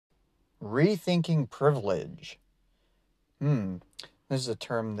Rethinking privilege. This is a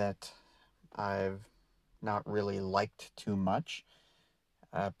term that I've not really liked too much,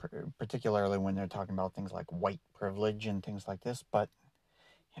 particularly when they're talking about things like white privilege and things like this. But,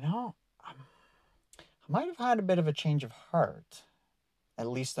 I might have had a bit of a change of heart, at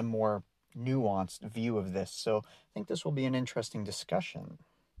least a more nuanced view of this. So I think this will be an interesting discussion.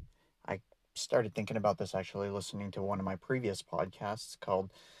 I started thinking about this actually listening to one of my previous podcasts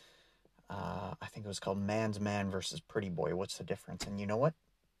called I think it was called Man's Man versus Pretty Boy. What's the difference? And you know what?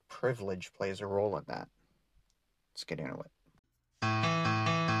 Privilege plays a role in that. Let's get into it.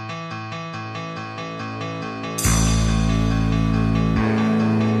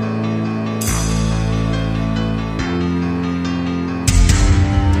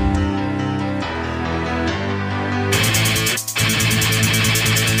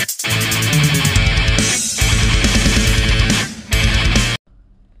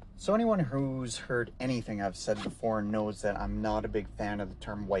 So anyone who's heard anything I've said before knows that I'm not a big fan of the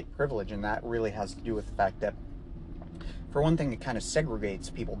term white privilege, and that really has to do with the fact that, for one thing, it kind of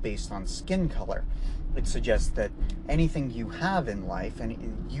segregates people based on skin color. It suggests that anything you have in life,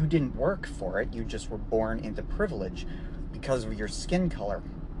 and you didn't work for it, you just were born into privilege because of your skin color.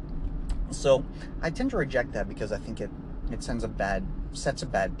 So I tend to reject that because I think it sets a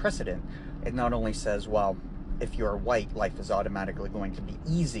bad precedent. It not only says, well, if you're white, life is automatically going to be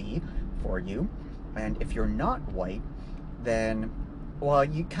easy for you. And if you're not white, then, well,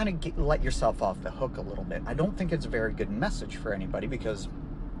 you kind of let yourself off the hook a little bit. I don't think it's a very good message for anybody because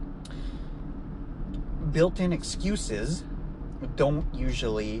built-in excuses don't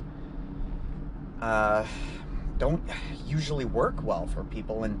usually work well for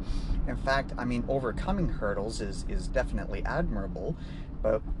people. And in fact, I mean, overcoming hurdles is definitely admirable,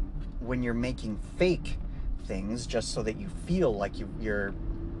 but when you're making fake things just so that you feel like you're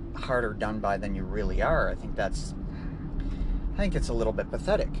harder done by than you really are, I think it's a little bit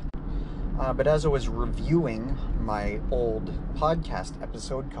pathetic. But as I was reviewing my old podcast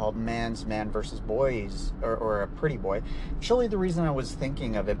episode called Man's Man versus Boys, or a Pretty Boy, actually the reason I was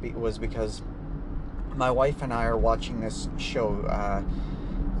thinking of it was because my wife and I are watching this show.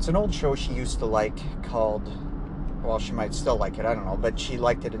 It's an old show she used to like called, well, she might still like it, I don't know, but she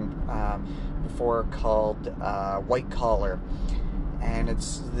liked it before, called White Collar. And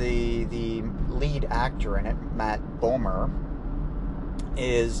it's the lead actor in it, Matt Bomer,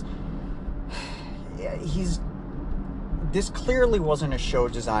 this clearly wasn't a show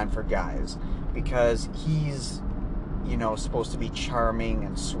designed for guys, because he's, supposed to be charming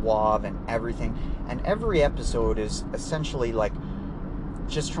and suave and everything. And every episode is essentially like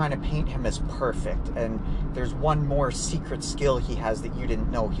just trying to paint him as perfect. And there's one more secret skill he has that you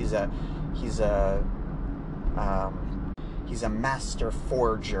didn't know. He's a master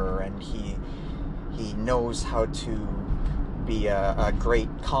forger, and he knows how to be a great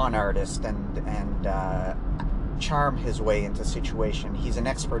con artist and charm his way into situation. He's an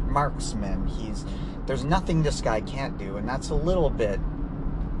expert marksman. There's nothing this guy can't do, and that's a little bit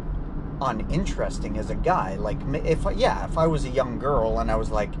uninteresting as a guy. Like, if I was a young girl and I was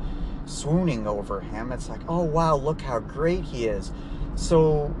like swooning over him, it's like, oh wow, look how great he is.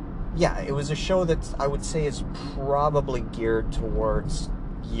 So yeah, it was a show that I would say is probably geared towards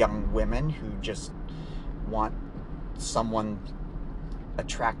young women who just want someone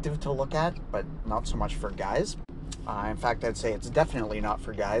attractive to look at, but not so much for guys. In fact, I'd say it's definitely not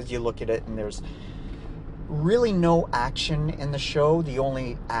for guys. You look at it and there's really no action in the show. The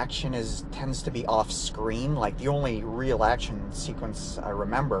only action tends to be off screen. Like, the only real action sequence I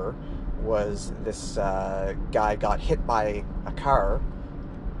remember was this guy got hit by a car,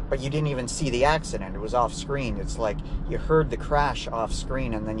 but you didn't even see the accident. It was off screen. It's like you heard the crash off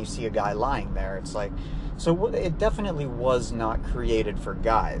screen and then you see a guy lying there. It's like, so it definitely was not created for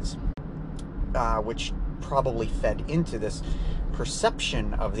guys, which probably fed into this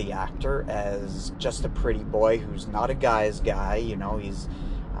perception of the actor as just a pretty boy who's not a guy's guy. He's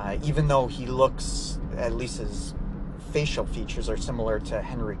even though he looks, at least his facial features are similar to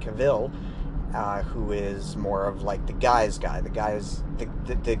Henry Cavill, who is more of like the guy's guy, the guy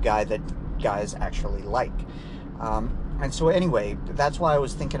that guys actually like. And so anyway, that's why I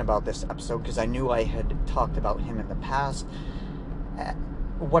was thinking about this episode, because I knew I had talked about him in the past.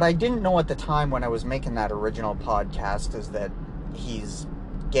 What I didn't know at the time when I was making that original podcast is that he's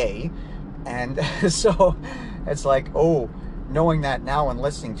gay. And so it's like, oh, knowing that now and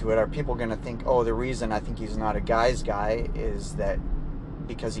listening to it, are people going to think, oh, the reason I think he's not a guy's guy is that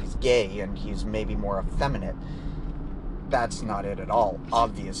because he's gay and he's maybe more effeminate? That's not it at all.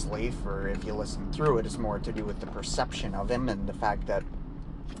 Obviously, for if you listen through it, it's more to do with the perception of him and the fact that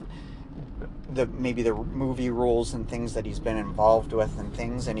maybe the movie roles and things that he's been involved with and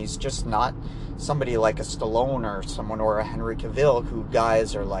things, and he's just not somebody like a Stallone or someone, or a Henry Cavill, who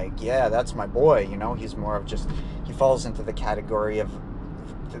guys are like, yeah, that's my boy, you know. He's more of just, he falls into the category of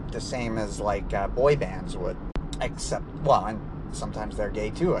the same as like boy bands would, except, well, and sometimes they're gay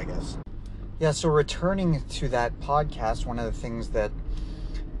too, I guess. Yeah, so returning to that podcast, one of the things that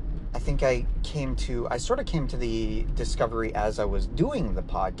I think I sort of came to the discovery as I was doing the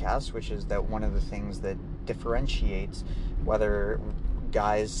podcast, which is that one of the things that differentiates whether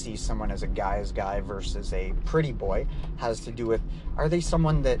guys see someone as a guy's guy versus a pretty boy has to do with, are they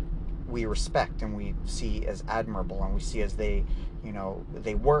someone that we respect and we see as admirable, and we see as they, you know,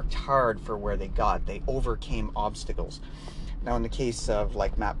 they worked hard for where they got, they overcame obstacles. Now, in the case of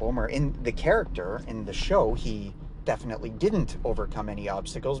like Matt Bomer, in the character in the show, he definitely didn't overcome any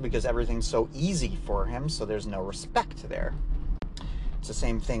obstacles because everything's so easy for him, so there's no respect there. It's the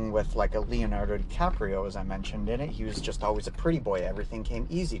same thing with like a Leonardo DiCaprio, as I mentioned in it. He was just always a pretty boy. Everything came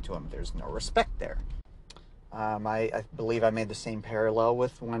easy to him. There's no respect there. I believe I made the same parallel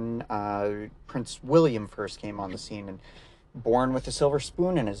with when Prince William first came on the scene, and born with a silver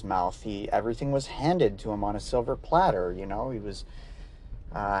spoon in his mouth. Everything was handed to him on a silver platter, you know. He was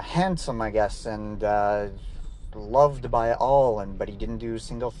handsome, I guess, and loved by all, but he didn't do a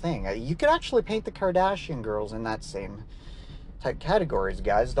single thing. You could actually paint the Kardashian girls in that same type categories.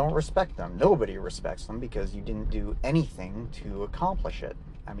 Guys don't respect them. Nobody respects them because you didn't do anything to accomplish it.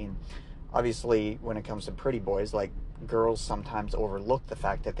 I mean, obviously, when it comes to pretty boys, like, girls sometimes overlook the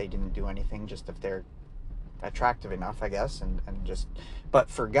fact that they didn't do anything, just if they're attractive enough, I guess, and just, but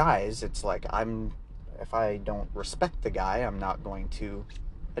for guys, it's like, if I don't respect the guy, I'm not going to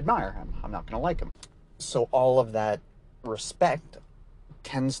admire him. I'm not going to like him. So all of that respect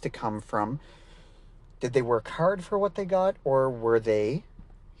tends to come from, did they work hard for what they got, or were they,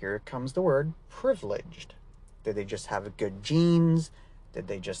 here comes the word, privileged? Did they just have good genes? Did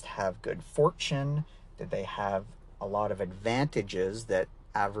they just have good fortune? Did they have a lot of advantages that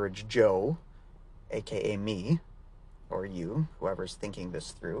average Joe, aka me, or you, whoever's thinking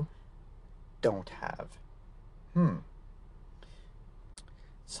this through, don't have?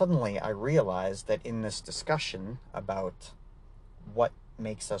 Suddenly I realized that in this discussion about what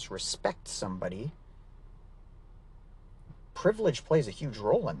makes us respect somebody, privilege plays a huge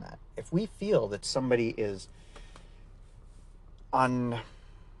role in that. If we feel that somebody is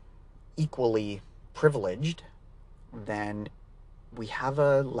unequally privileged, then we have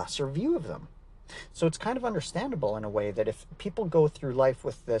a lesser view of them. So it's kind of understandable in a way that if people go through life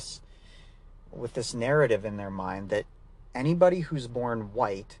with this narrative in their mind that anybody who's born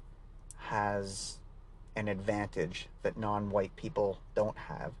white has an advantage that non-white people don't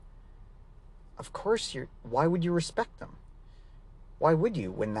have, of course why would you respect them? Why would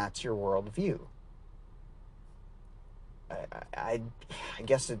you, when that's your worldview? I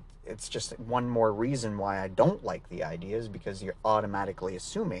guess it's just one more reason why I don't like the idea, is because you're automatically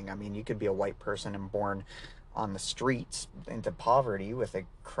assuming. I mean, you could be a white person and born on the streets into poverty with a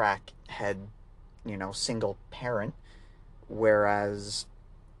crackhead, you know, single parent, whereas,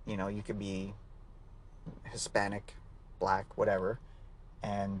 you know, you could be Hispanic, black, whatever,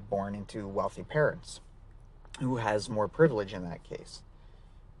 and born into wealthy parents. Who has more privilege in that case?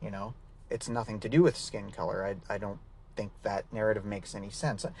 You know, it's nothing to do with skin color. I don't think that narrative makes any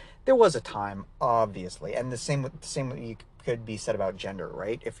sense. There was a time, obviously, and the same you could be said about gender,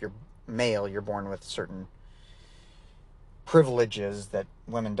 right? If you're male, you're born with certain privileges that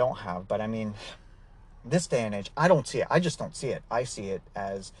women don't have. But I mean, this day and age, I don't see it. I just don't see it. I see it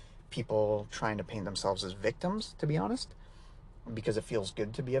as people trying to paint themselves as victims, to be honest, because it feels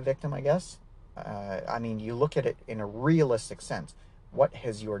good to be a victim, I guess. I mean, you look at it in a realistic sense. What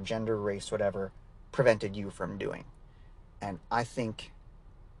has your gender, race, whatever, prevented you from doing? And I think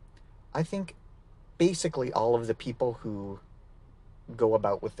basically all of the people who go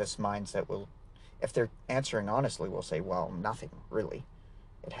about with this mindset will, if they're answering honestly, will say, well, nothing, really.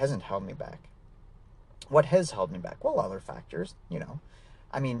 It hasn't held me back. What has held me back? Well, other factors, you know.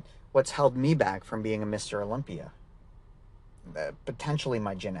 I mean, what's held me back from being a Mr. Olympia? Potentially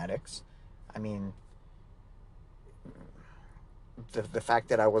my genetics. I mean, the fact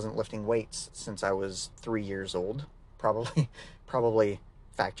that I wasn't lifting weights since I was 3 years old probably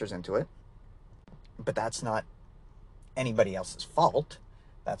factors into it. But that's not anybody else's fault.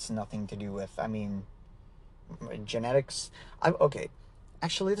 That's nothing to do with, I mean, genetics. Okay,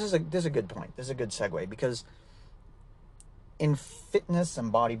 actually, this is a good point. This is a good segue, because in fitness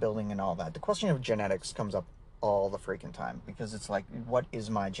and bodybuilding and all that, the question of genetics comes up all the freaking time, because it's like, what is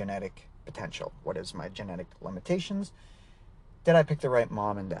my genetic potential? What is my genetic limitations? Did I pick the right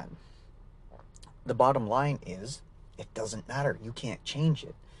mom and dad? The bottom line is, it doesn't matter. You can't change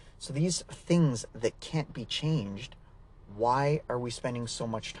it. So these things that can't be changed, why are we spending so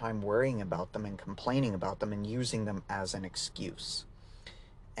much time worrying about them and complaining about them and using them as an excuse?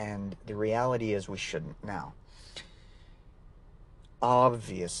 And the reality is we shouldn't. Now,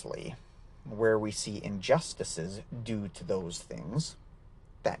 obviously, where we see injustices due to those things,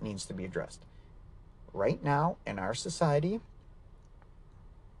 that needs to be addressed. Right now, in our society,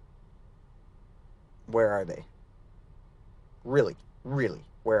 where are they? Really, really,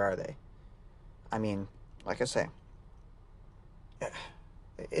 where are they? I mean, like I say,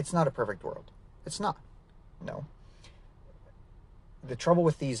 it's not a perfect world. It's not. No. The trouble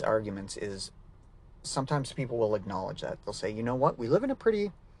with these arguments is sometimes people will acknowledge that. They'll say, you know what? We live in a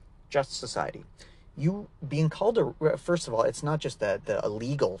pretty just society. You being called a, first of all, it's not just the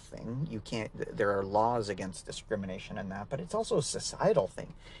illegal thing. You can't, there are laws against discrimination and that, but it's also a societal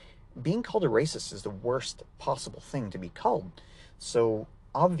thing. Being called a racist is the worst possible thing to be called. So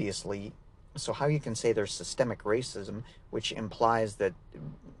obviously, so how you can say there's systemic racism, which implies that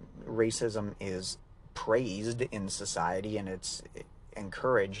racism is praised in society and it's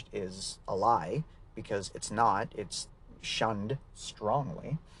encouraged, is a lie, because it's not. It's shunned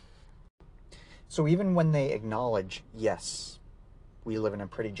strongly. So even when they acknowledge, yes, we live in a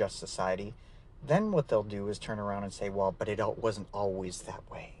pretty just society, then what they'll do is turn around and say, well, but it wasn't always that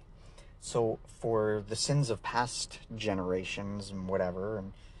way. So for the sins of past generations and whatever,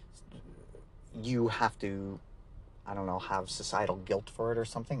 and you have to, I don't know, have societal guilt for it or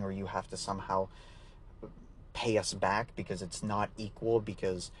something, or you have to somehow pay us back because it's not equal,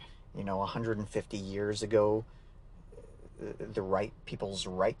 because, 150 years ago, the people's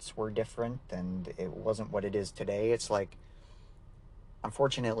rights were different and it wasn't what it is today. It's like,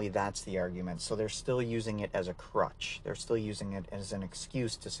 unfortunately, that's the argument. So they're still using it as a crutch. They're still using it as an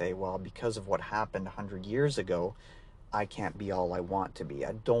excuse to say, well, because of what happened 100 years ago, I can't be all I want to be.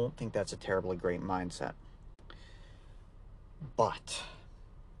 I don't think that's a terribly great mindset. But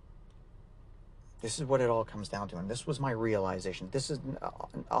this is what it all comes down to, and this was my realization. This is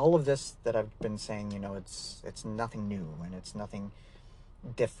all of this that I've been saying, it's nothing new and it's nothing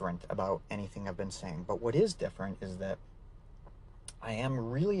different about anything I've been saying. But what is different is that I am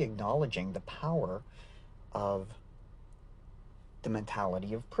really acknowledging the power of the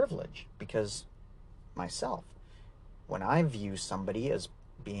mentality of privilege, because myself, when I view somebody as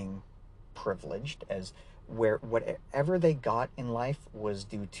being privileged, as where whatever they got in life was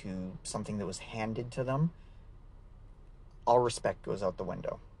due to something that was handed to them, all respect goes out the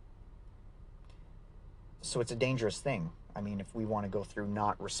window. So it's a dangerous thing. I mean, if we want to go through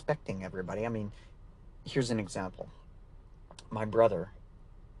not respecting everybody, I mean, here's an example. My brother,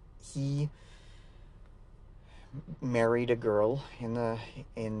 he married a girl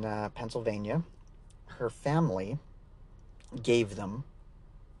in Pennsylvania. Her family gave them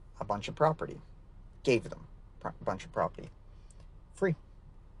a bunch of property. Gave them a bunch of property. Free.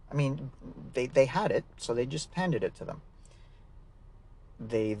 I mean, they had it, so they just handed it to them.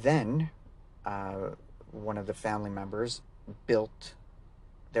 They then, one of the family members built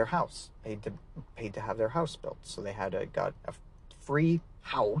their house, paid to have their house built. So they got a free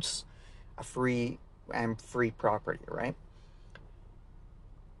house, a free property, right?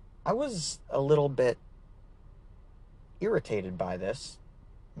 I was a little bit irritated by this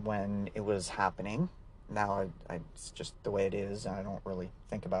when it was happening. Now it's just the way it is, and I don't really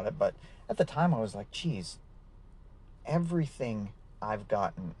think about it. But at the time, I was like, geez, everything I've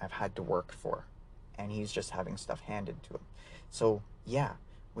gotten, I've had to work for, and he's just having stuff handed to him. So yeah,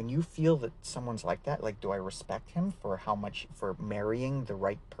 when you feel that someone's like that, like, do I respect him for for marrying the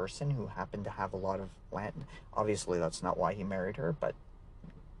right person who happened to have a lot of land? Obviously, that's not why he married her, but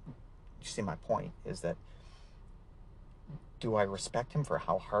you see my point, is that, do I respect him for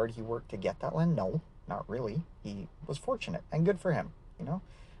how hard he worked to get that land? No, not really. He was fortunate, and good for him.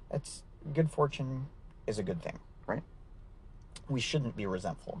 It's good fortune is a good thing, right? We shouldn't be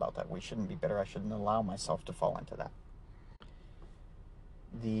resentful about that. We shouldn't be bitter. I shouldn't allow myself to fall into that.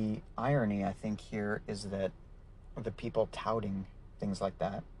 The irony, I think, here is that the people touting things like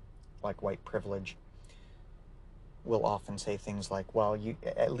that, like white privilege, will often say things like, well, you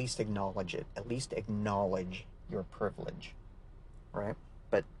at least acknowledge it. At least acknowledge your privilege, right?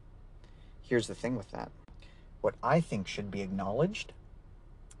 But here's the thing with that. What I think should be acknowledged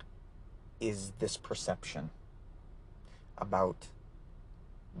is this perception about,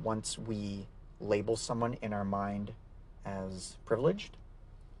 once we label someone in our mind as privileged,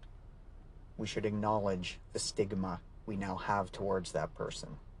 we should acknowledge the stigma we now have towards that person.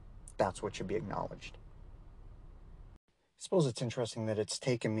 That's what should be acknowledged. I suppose it's interesting that it's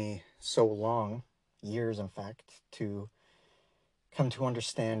taken me so long years, in fact, to come to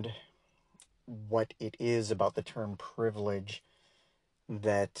understand what it is about the term privilege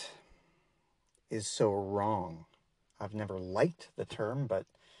that is so wrong. I've never liked the term, but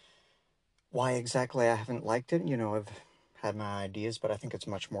why exactly I haven't liked it, I've had my ideas, but I think it's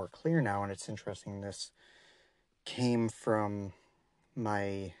much more clear now, and it's interesting. This came from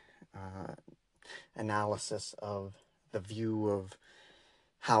my analysis of the view of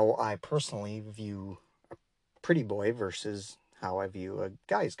how I personally view a pretty boy versus how I view a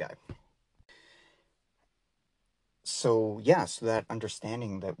guy's guy. So, yeah, so that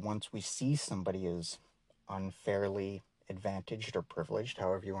understanding that once we see somebody as unfairly advantaged or privileged,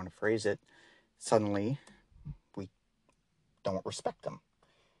 however you want to phrase it, suddenly we don't respect them.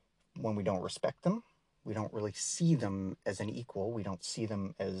 When we don't respect them, we don't really see them as an equal. We don't see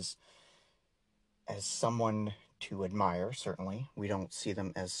them as someone to admire, certainly. We don't see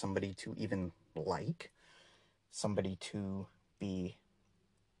them as somebody to even like, somebody to be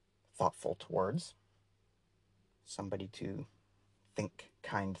thoughtful towards, somebody to think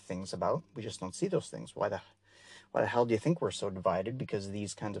kind things about. We just don't see those things. Why the hell do you think we're so divided? Because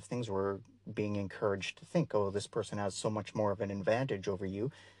these kinds of things we're being encouraged to think, oh, this person has so much more of an advantage over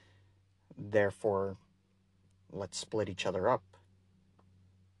you, therefore let's split each other up.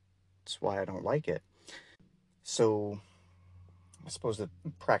 That's why I don't like it. So I suppose the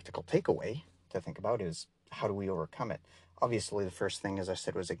practical takeaway to think about is, how do we overcome it? Obviously, the first thing, as I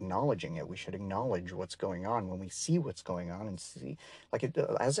said, was acknowledging it. We should acknowledge what's going on when we see what's going on, and see,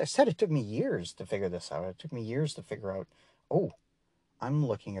 as I said, it took me years to figure this out. It took me years to figure out, oh, I'm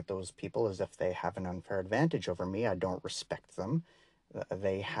looking at those people as if they have an unfair advantage over me. I don't respect them.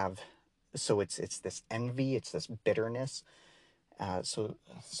 They have, so it's this envy, it's this bitterness. So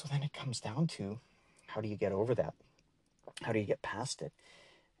then it comes down to, how do you get over that? How do you get past it?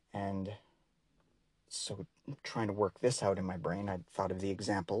 And so, trying to work this out in my brain, I thought of the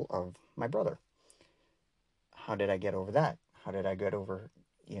example of my brother. How did I get over that? How did I get over,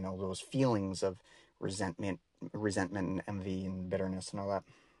 those feelings of resentment and envy and bitterness and all that?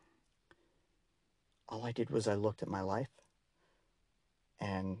 All I did was I looked at my life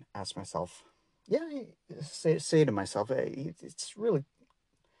and asked myself, say to myself, it's really,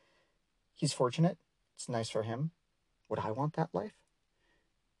 he's fortunate. It's nice for him. Would I want that life?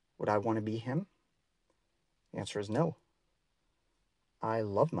 Would I want to be him? The answer is no. I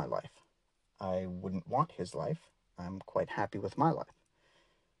love my life. I wouldn't want his life. I'm quite happy with my life.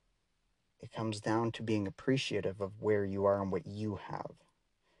 It comes down to being appreciative of where you are and what you have,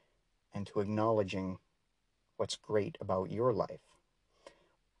 and to acknowledging what's great about your life.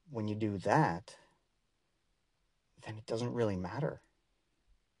 When you do that, then it doesn't really matter.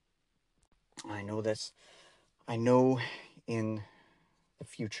 I know this. I know in the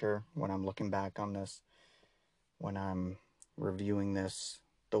future, when I'm looking back on this, when I'm reviewing this,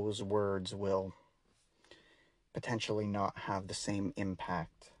 those words will potentially not have the same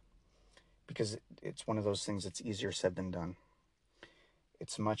impact, because it's one of those things that's easier said than done.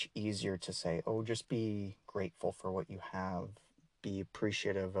 It's much easier to say, oh, just be grateful for what you have, be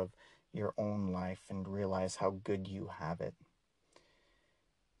appreciative of your own life, and realize how good you have it.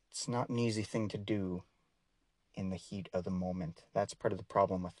 It's not an easy thing to do in the heat of the moment. That's part of the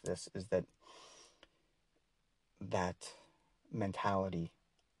problem with this, is that mentality,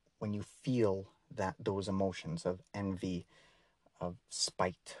 when you feel those emotions of envy, of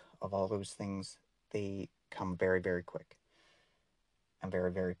spite, of all those things, they come very, very quick and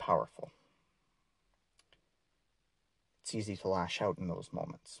very, very powerful. It's easy to lash out in those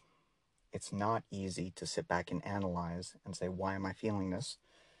moments. It's not easy to sit back and analyze and say, why am I feeling this?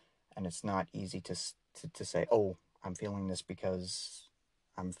 And it's not easy to say, oh, I'm feeling this because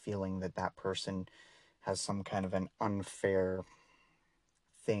I'm feeling that person has some kind of an unfair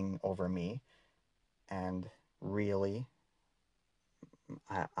thing over me. And really,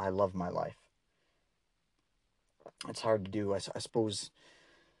 I love my life. It's hard to do. I suppose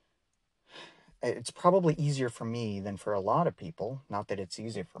it's probably easier for me than for a lot of people. Not that it's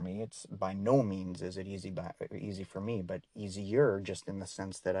easy for me. It's by no means is it easy for me, but easier just in the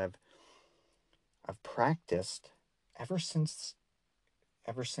sense that I've practiced ever since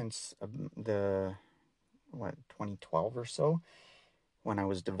the 2012 or so, when I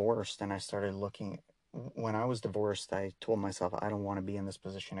was divorced, and I started looking. When I was divorced, I told myself, I don't want to be in this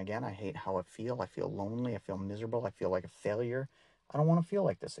position again. I hate how I feel. I feel lonely. I feel miserable. I feel like a failure. I don't want to feel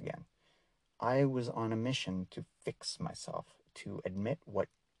like this again. I was on a mission to fix myself, to admit what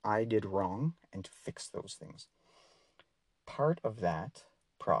I did wrong, and to fix those things. Part of that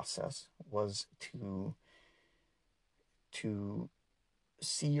process was to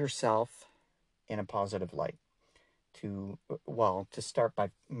see yourself in a positive light. To start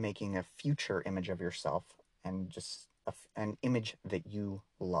by making a future image of yourself, and just an image that you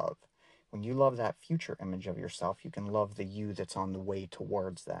love. When you love that future image of yourself, you can love the you that's on the way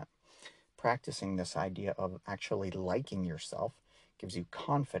towards that. Practicing this idea of actually liking yourself gives you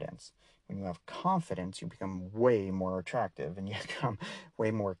confidence. When you have confidence, you become way more attractive, and you become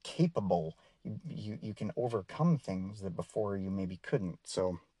way more capable. You can overcome things that before you maybe couldn't.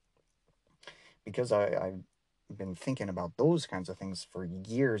 So because I've been thinking about those kinds of things for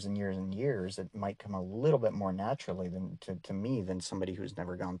years and years and years, it might come a little bit more naturally to me than somebody who's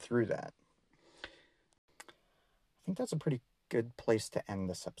never gone through that. I think that's a pretty good place to end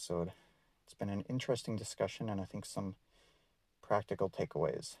this episode. It's been an interesting discussion, and I think some practical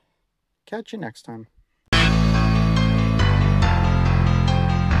takeaways. Catch you next time.